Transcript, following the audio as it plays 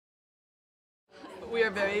We are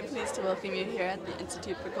very pleased to welcome you here at the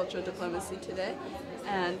Institute for Cultural Diplomacy today,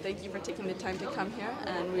 and thank you for taking the time to come here,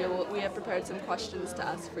 and we have prepared some questions to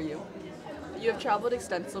ask for you. You have traveled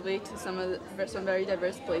extensively to some very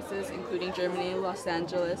diverse places, including Germany, Los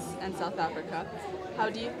Angeles, and South Africa. How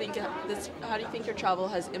do you think your travel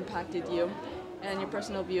has impacted you and your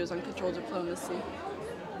personal views on cultural diplomacy?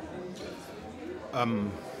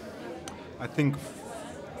 I think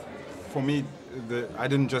for me, I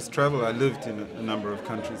didn't just travel, I lived in a number of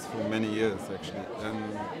countries for many years actually. And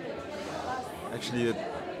actually it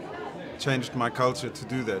changed my culture to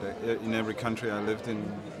do that. In every country I lived in,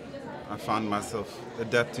 I found myself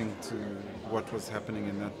adapting to what was happening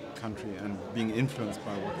in that country and being influenced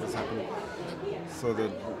by what was happening. So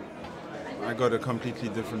that I got a completely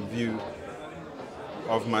different view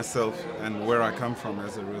of myself and where I come from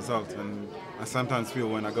as a result. And I sometimes feel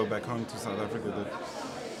when I go back home to South Africa that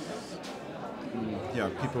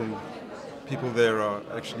people there are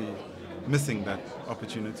actually missing that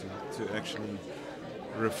opportunity to actually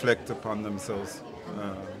reflect upon themselves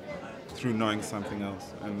through knowing something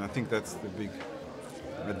else. And I think that's the big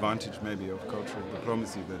advantage maybe of cultural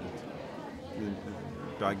diplomacy,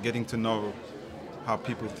 that by getting to know how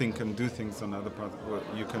people think and do things on other parts, well,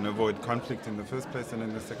 you can avoid conflict in the first place, and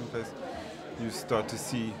in the second place you start to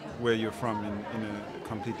see where you're from in a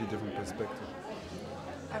completely different perspective.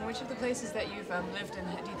 And which of the places that you've lived in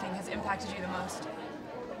do you think has impacted you the most?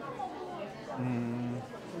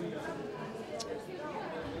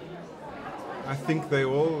 I think they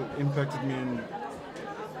all impacted me in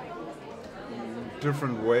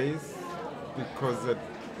different ways, because at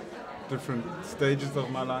different stages of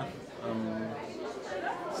my life,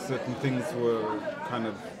 certain things were kind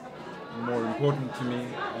of more important to me,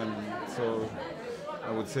 and so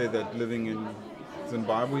I would say that living in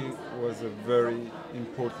Zimbabwe was a very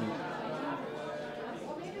important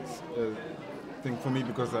thing for me,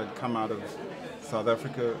 because I'd come out of South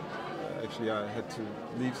Africa. Actually, I had to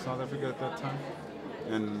leave South Africa at that time,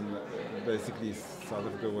 and basically South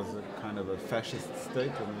Africa was a kind of a fascist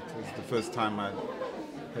state, and it was the first time I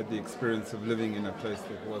had the experience of living in a place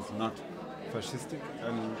that was not fascistic,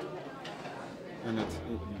 and it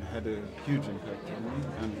had a huge impact on me.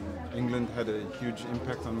 And England had a huge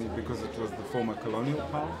impact on me because it was the former colonial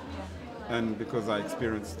power, and because I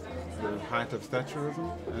experienced the height of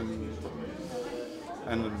Thatcherism,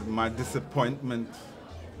 and my disappointment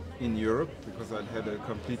in Europe, because I'd had a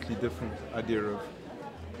completely different idea of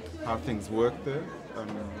how things worked there.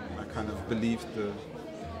 I kind of believed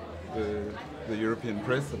the European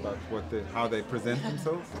press about how they present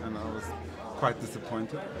themselves, and I was quite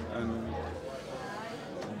disappointed. And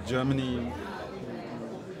Germany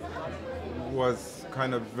was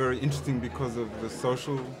kind of very interesting because of the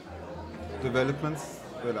social developments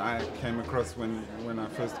that I came across when I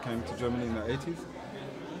first came to Germany in the 80s.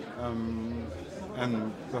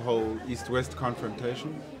 And the whole East-West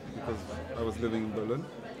confrontation, because I was living in Berlin.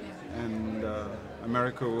 And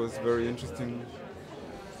America was very interesting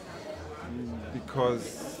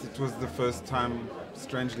because it was the first time,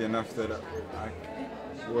 strangely enough, that I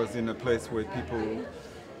was in a place where people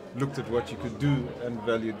looked at what you could do and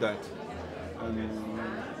valued that. And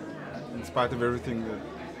in spite of everything,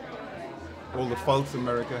 all the faults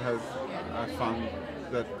America has, I found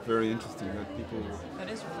that very interesting, that people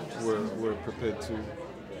were prepared to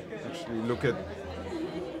actually look at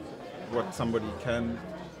what somebody can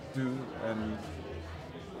do. And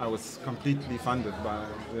I was completely funded by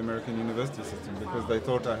the American university system because they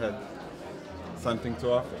thought I had something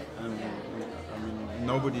to offer. And I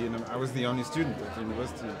mean, I was the only student at the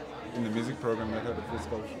university in the music program that had a full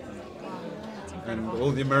scholarship. And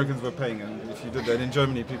all the Americans were paying, and if you did that in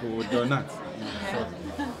Germany, people would go nuts. So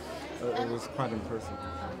it was quite impressive.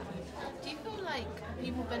 Do you feel like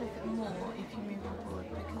people benefit more if you move abroad?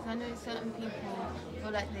 Because I know certain people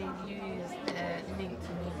feel like they lose their link to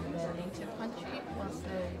maybe their native country once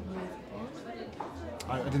they move abroad.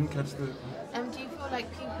 I didn't catch the... Do you feel like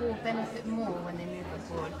people benefit more when they move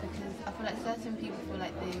abroad? Because I feel like certain people feel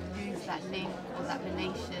like they lose that link or that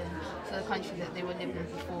relation to the country that they were living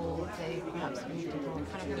before they perhaps moved abroad.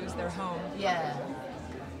 Kind of lose their home. Yeah.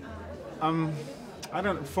 I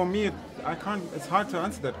don't. For me, I can't. It's hard to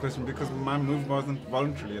answer that question because my move wasn't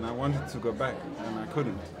voluntary, and I wanted to go back, and I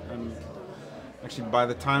couldn't. And actually, by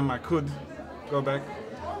the time I could go back,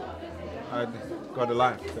 I'd got a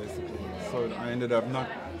life basically. So I ended up not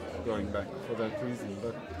going back for that reason.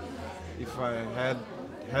 But if I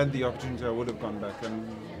had the opportunity, I would have gone back. And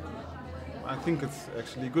I think it's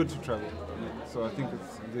actually good to travel. So I think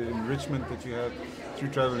it's the enrichment that you have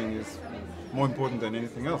through traveling is more important than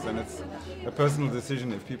anything else, and it's a personal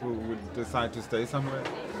decision if people would decide to stay somewhere.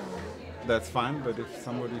 that's fine. But if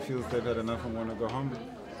somebody feels they've had enough and want to go home,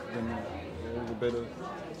 then all the better.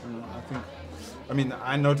 I mean,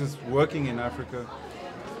 I noticed working in Africa,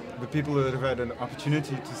 the people that have had an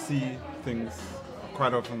opportunity to see things are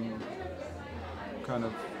quite often kind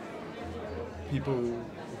of people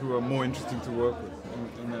who are more interesting to work with.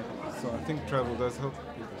 In that. So I think travel does help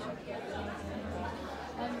people.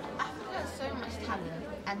 Africa has so much talent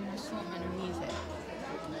and an assortment of music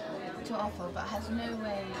to offer, but has no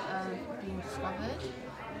way of being discovered.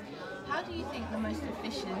 How do you think the most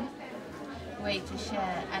efficient way to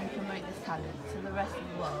share and promote this talent to the rest of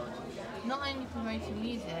the world? Not only promoting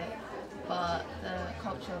music, but the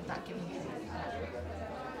culture of that given place.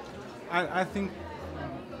 I think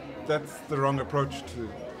that's the wrong approach to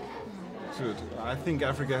it. I think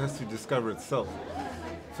Africa has to discover itself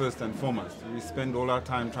first and foremost. We spend all our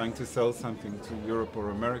time trying to sell something to Europe or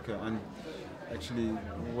America, and actually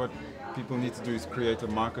what people need to do is create a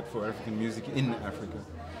market for African music in Africa,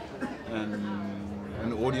 and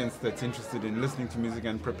an audience that's interested in listening to music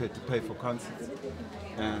and prepared to pay for concerts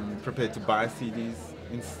and prepared to buy CDs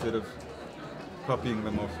instead of copying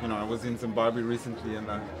them off. I was in Zimbabwe recently, and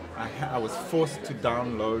I was forced to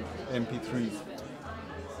download MP3s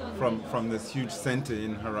from this huge center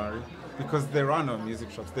in Harare because there are no music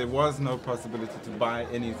shops. There was no possibility to buy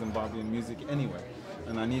any Zimbabwean music anyway,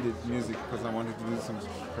 and I needed music because I wanted to do some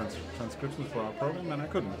transcriptions for our program, and I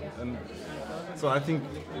couldn't. And so I think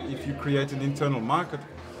if you create an internal market,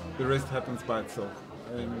 the rest happens by itself,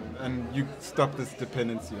 and you stop this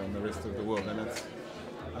dependency on the rest of the world. And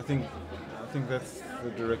I think that's the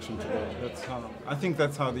direction to go. I think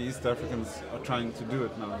that's how the East Africans are trying to do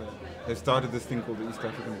it now. They've started this thing called the East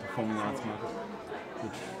African Performing Arts Market,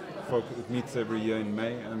 which it meets every year in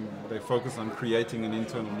May, and they focus on creating an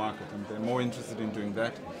internal market, and they're more interested in doing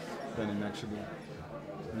that than in actually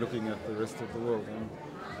looking at the rest of the world.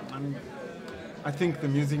 And I think the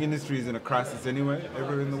music industry is in a crisis anyway,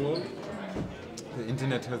 everywhere in the world. The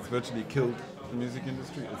internet has virtually killed the music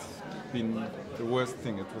industry. It's been the worst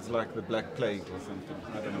thing. It was like the Black Plague or something.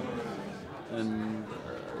 I don't know. And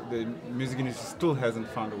the music industry still hasn't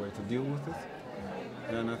found a way to deal with it.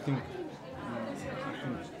 And I think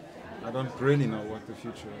I don't really know what the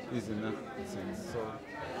future is in that sense. So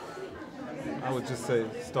I would just say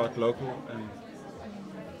start local and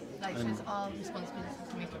it's our responsibility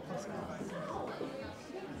to make it possible.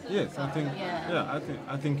 Yes,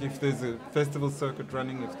 I think if there's a festival circuit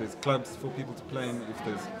running, if there's clubs for people to play in, if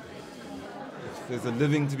there's a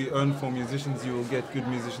living to be earned for musicians, you will get good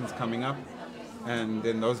musicians coming up, and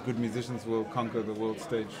then those good musicians will conquer the world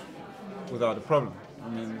stage without a problem. I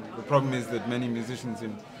mean, the problem is that many musicians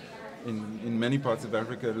in many parts of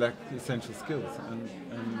Africa lack essential skills, and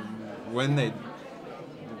when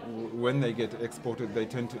they get exported, they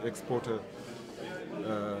tend to export a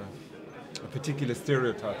particular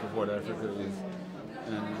stereotype of what Africa is,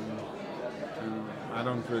 and I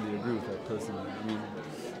don't really agree with that personally. I mean,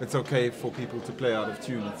 it's okay for people to play out of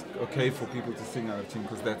tune, it's okay for people to sing out of tune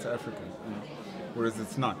because that's African, whereas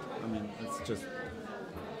it's not. I mean, it's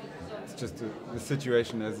just the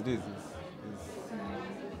situation as it is.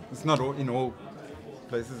 It's not in all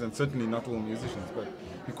places, and certainly not all musicians, but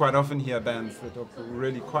you quite often hear bands that are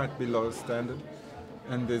really quite below standard,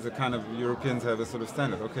 and there's a kind of, Europeans have a sort of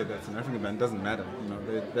standard, okay, that's an African band, doesn't matter,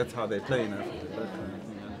 that's how they play in Africa, that kind of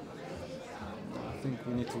thing. And I think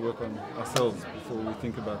we need to work on ourselves before we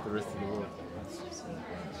think about the rest of the world.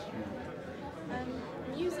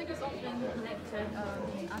 Music is often connected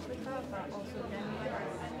in Africa, but also generally.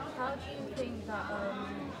 How do you think that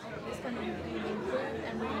this can be improved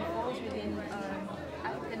and reinforced within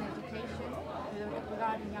African education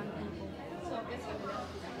regarding young people?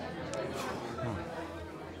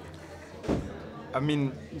 I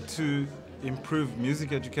mean, to improve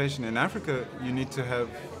music education in Africa, you need to have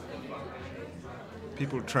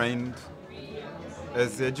people trained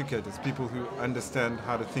as educators, people who understand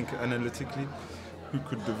how to think analytically, who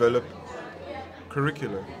could develop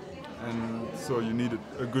curricula. And so you need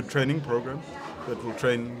a good training program that will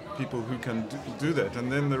train people who can do that.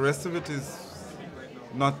 And then the rest of it is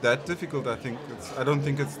not that difficult, I think. I don't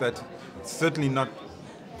think it's certainly not,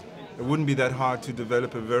 it wouldn't be that hard to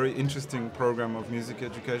develop a very interesting program of music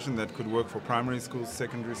education that could work for primary schools,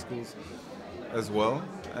 secondary schools as well.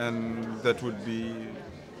 And that would be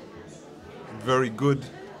very good,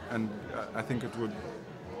 and I think it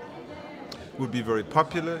would be very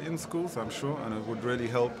popular in schools, I'm sure, and it would really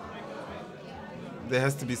help. There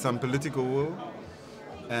has to be some political will,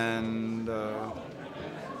 and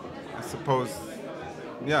I suppose,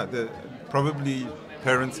 probably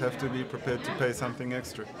parents have to be prepared to pay something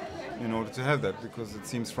extra in order to have that, because it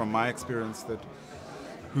seems from my experience that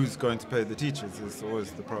who's going to pay the teachers is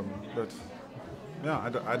always the problem. But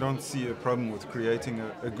yeah, I don't see a problem with creating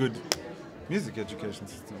a good music education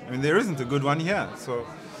system. I mean, there isn't a good one here. So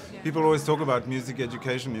people always talk about music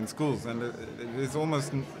education in schools, and there's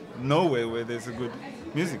almost nowhere where there's a good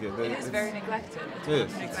music ed. It is very neglected.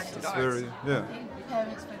 Yes, Neglected it's arts. very, yeah.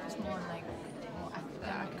 Parents focus more on like more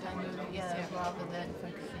academic, rather than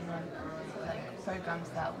focusing on like programs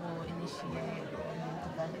that will initiate and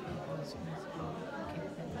develop people's musical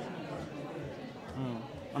capabilities.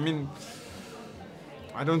 I mean,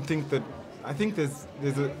 I don't think that. I think there's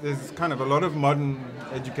kind of a lot of modern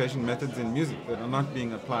education methods in music that are not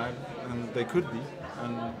being applied, and they could be.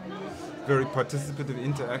 And very participative,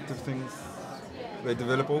 interactive things. They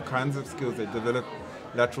develop all kinds of skills. They develop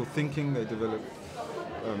lateral thinking. They develop,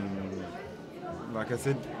 like I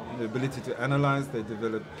said, the ability to analyze. They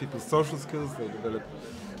develop people's social skills. They develop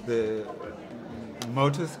their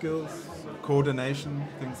motor skills, coordination,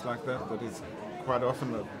 things like that. That is quite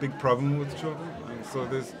often a big problem with children. And so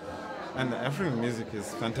and African music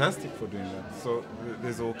is fantastic for doing that. So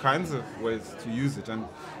there's all kinds of ways to use it, and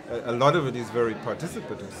a lot of it is very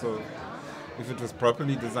participative. So if it was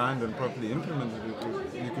properly designed and properly implemented,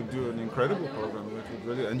 you could do an incredible program. That would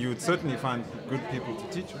really, and you would certainly find good people to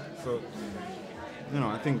teach it. So,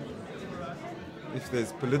 I think if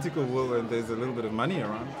there's political will and there's a little bit of money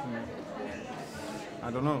around,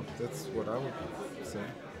 I don't know. That's what I would say.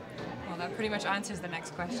 Well, that pretty much answers the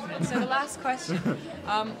next question. And so the last question,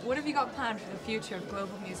 what have you got planned for the future of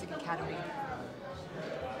Global Music Academy?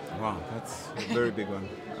 Wow, that's a very big one.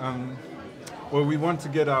 Well, we want to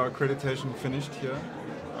get our accreditation finished here.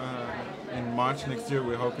 In March next year,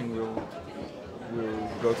 we're hoping we'll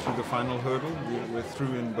go through the final hurdle. We're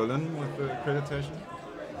through in Berlin with the accreditation,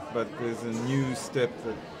 but there's a new step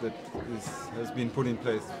that has been put in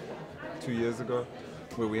place 2 years ago,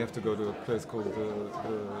 where we have to go to a place called the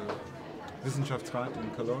Wissenschaftsrat in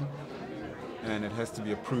Cologne, and it has to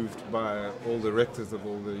be approved by all the rectors of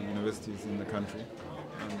all the universities in the country.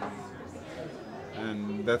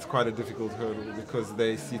 And that's quite a difficult hurdle because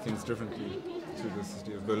they see things differently to the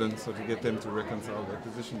city of Berlin, so to get them to reconcile their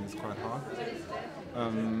position is quite hard.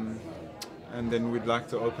 And then we'd like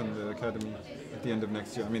to open the academy at the end of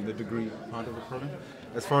next year, the degree part of the program.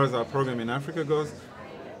 As far as our program in Africa goes,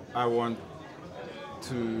 I want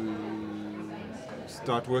to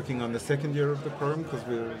start working on the second year of the program because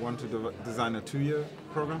we want to design a 2-year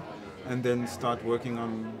program, and then start working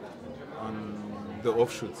on the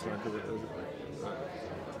offshoots, like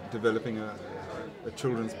developing a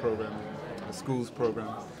children's program, a schools program,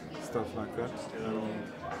 stuff like that,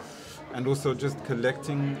 and also just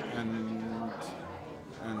collecting and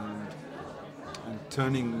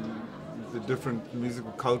turning the different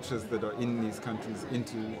musical cultures that are in these countries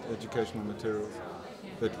into educational materials,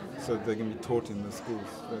 so they can be taught in the schools.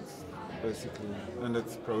 That's basically, and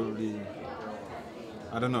it's probably,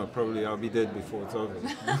 I don't know, probably I'll be dead before it's over.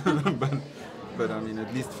 but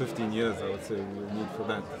at least 15 years I would say we'll need for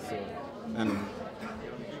that. So,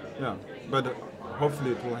 but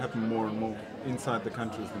hopefully it will happen more and more inside the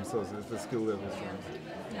countries themselves as the skill levels rise.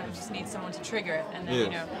 Yeah, we just need someone to trigger it and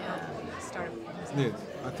then start it. Yes,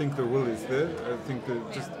 I think the will is there. I think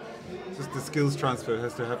that just the skills transfer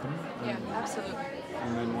has to happen. Yeah, absolutely.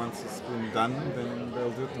 And then once it's been done, then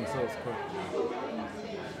they'll do it themselves.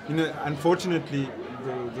 Unfortunately,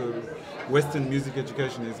 the Western music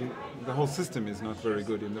education the whole system is not very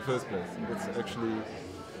good in the first place.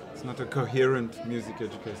 It's not a coherent music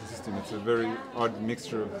education system. It's a very odd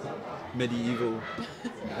mixture of medieval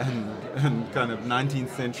and kind of 19th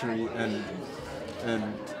century and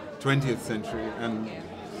 20th century, and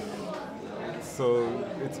so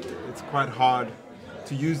it's quite hard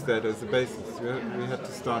to use that as a basis. We had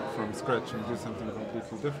to start from scratch and do something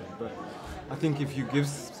completely different. But I think if you give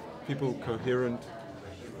people coherent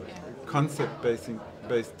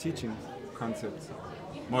concept-based teaching concepts,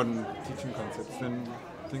 modern teaching concepts, then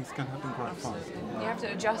things can happen quite fast. You have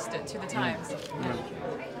to adjust it to the times. Yeah.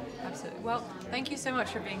 Absolutely. Well, thank you so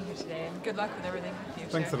much for being here today, and good luck with everything in the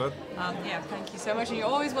future. Thanks a lot. Thank you so much, and you're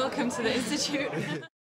always welcome to the Institute.